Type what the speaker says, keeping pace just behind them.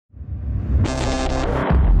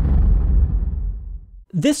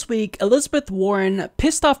This week, Elizabeth Warren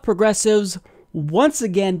pissed off progressives once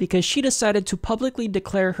again because she decided to publicly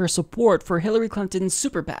declare her support for Hillary Clinton's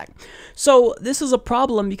super PAC. So this is a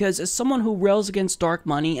problem because as someone who rails against dark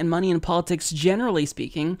money and money in politics generally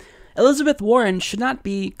speaking, Elizabeth Warren should not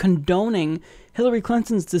be condoning Hillary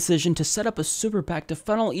Clinton's decision to set up a super PAC to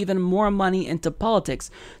funnel even more money into politics.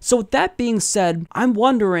 So with that being said, I'm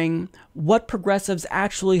wondering what progressives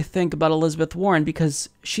actually think about Elizabeth Warren, because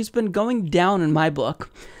she's been going down in my book,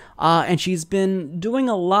 and she's been doing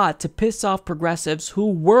a lot to piss off progressives who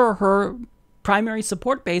were her primary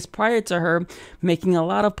support base prior to her making a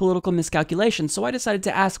lot of political miscalculations. So I decided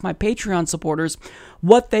to ask my Patreon supporters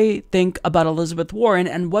what they think about Elizabeth Warren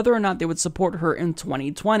and whether or not they would support her in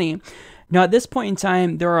 2020. Now, at this point in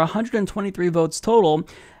time, there are 123 votes total,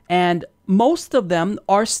 and most of them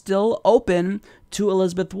are still open to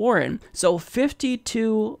Elizabeth Warren. So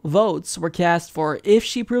 52 votes were cast for if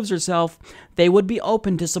she proves herself, they would be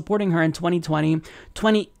open to supporting her in 2020.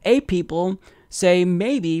 28 people say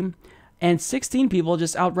maybe, and 16 people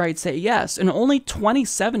just outright say yes, and only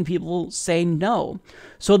 27 people say no.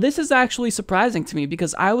 So this is actually surprising to me,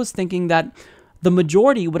 because I was thinking that the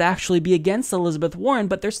majority would actually be against Elizabeth Warren,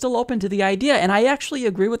 but they're still open to the idea, and I actually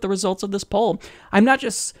agree with the results of this poll. I'm not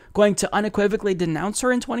just going to unequivocally denounce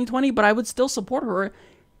her in 2020, but I would still support her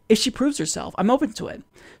if she proves herself. I'm open to it.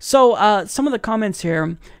 So some of the comments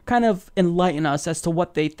here kind of enlighten us as to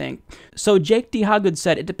what they think. So Jake D. Hagood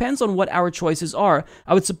said, it depends on what our choices are.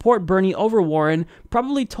 I would support Bernie over Warren,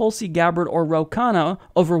 probably Tulsi Gabbard or Ro Khanna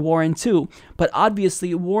over Warren too, but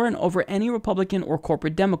obviously Warren over any Republican or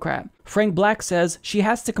corporate Democrat. Frank Black says, she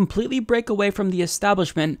has to completely break away from the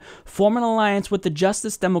establishment, form an alliance with the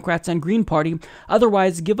Justice Democrats and Green Party,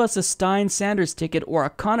 otherwise give us a Stein-Sanders ticket or a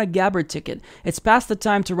Khanna-Gabbard ticket. It's past the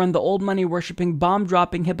time to run the old money-worshipping,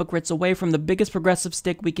 bomb-dropping hypocrites away from the biggest progressive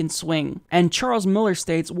stick we can swing. And Charles Miller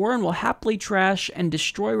states, Warren will happily trash and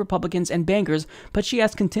destroy Republicans and bankers, but she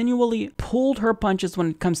has continually pulled her punches when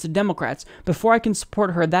it comes to Democrats. Before I can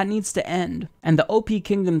support her, that needs to end. And the OP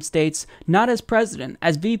Kingdom states, not as president,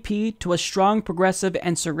 as VP to a strong progressive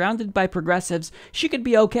and surrounded by progressives, she could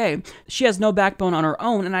be okay. She has no backbone on her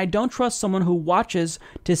own, and I don't trust someone who watches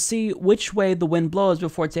to see which way the wind blows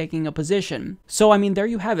before taking a position. So, I mean, there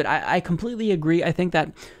you have it. I completely agree. I think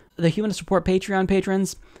that the Humanist Report Patreon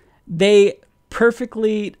patrons, they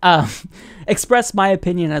perfectly express my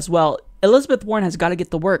opinion as well. Elizabeth Warren has got to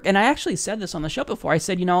get the work. And I actually said this on the show before. I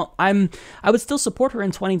said, you know, I would still support her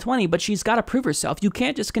in 2020, but she's got to prove herself. You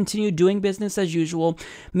can't just continue doing business as usual,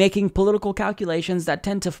 making political calculations that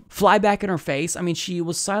tend to fly back in her face. I mean, she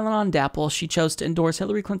was silent on DAPL. She chose to endorse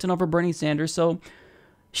Hillary Clinton over Bernie Sanders. So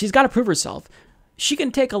she's got to prove herself. She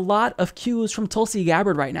can take a lot of cues from Tulsi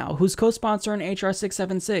Gabbard right now, who's co-sponsor in HR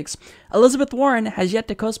 676. Elizabeth Warren has yet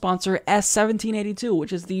to co-sponsor S 1782,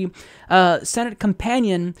 which is the Senate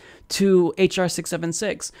companion to HR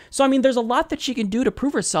 676. So, I mean, there's a lot that she can do to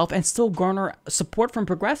prove herself and still garner support from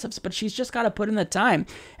progressives, but she's just got to put in the time,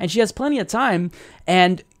 and she has plenty of time.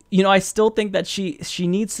 And you know, I still think that she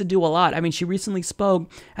needs to do a lot. I mean, she recently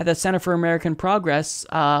spoke at the Center for American Progress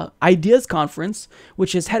Ideas Conference,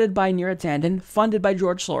 which is headed by Neera Tanden, funded by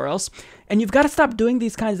George Soros. And you've got to stop doing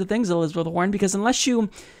these kinds of things, Elizabeth Warren, because unless you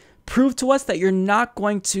prove to us that you're not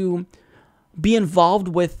going to be involved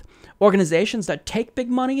with organizations that take big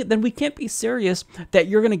money, then we can't be serious that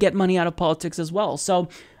you're going to get money out of politics as well. So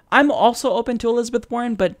I'm also open to Elizabeth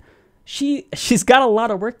Warren, but she's got a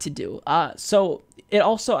lot of work to do. So it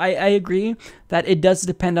also, I agree that it does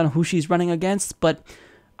depend on who she's running against, but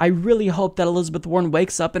I really hope that Elizabeth Warren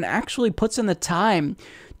wakes up and actually puts in the time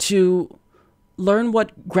to learn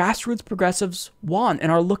what grassroots progressives want and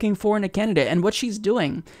are looking for in a candidate. And what she's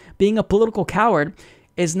doing, being a political coward,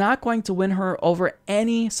 is not going to win her over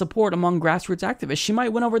any support among grassroots activists. She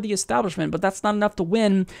might win over the establishment, but that's not enough to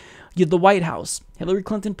win the White House. Hillary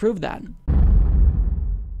Clinton proved that.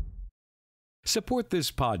 Support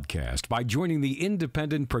this podcast by joining the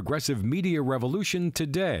independent progressive media revolution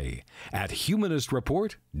today at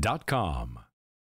humanistreport.com.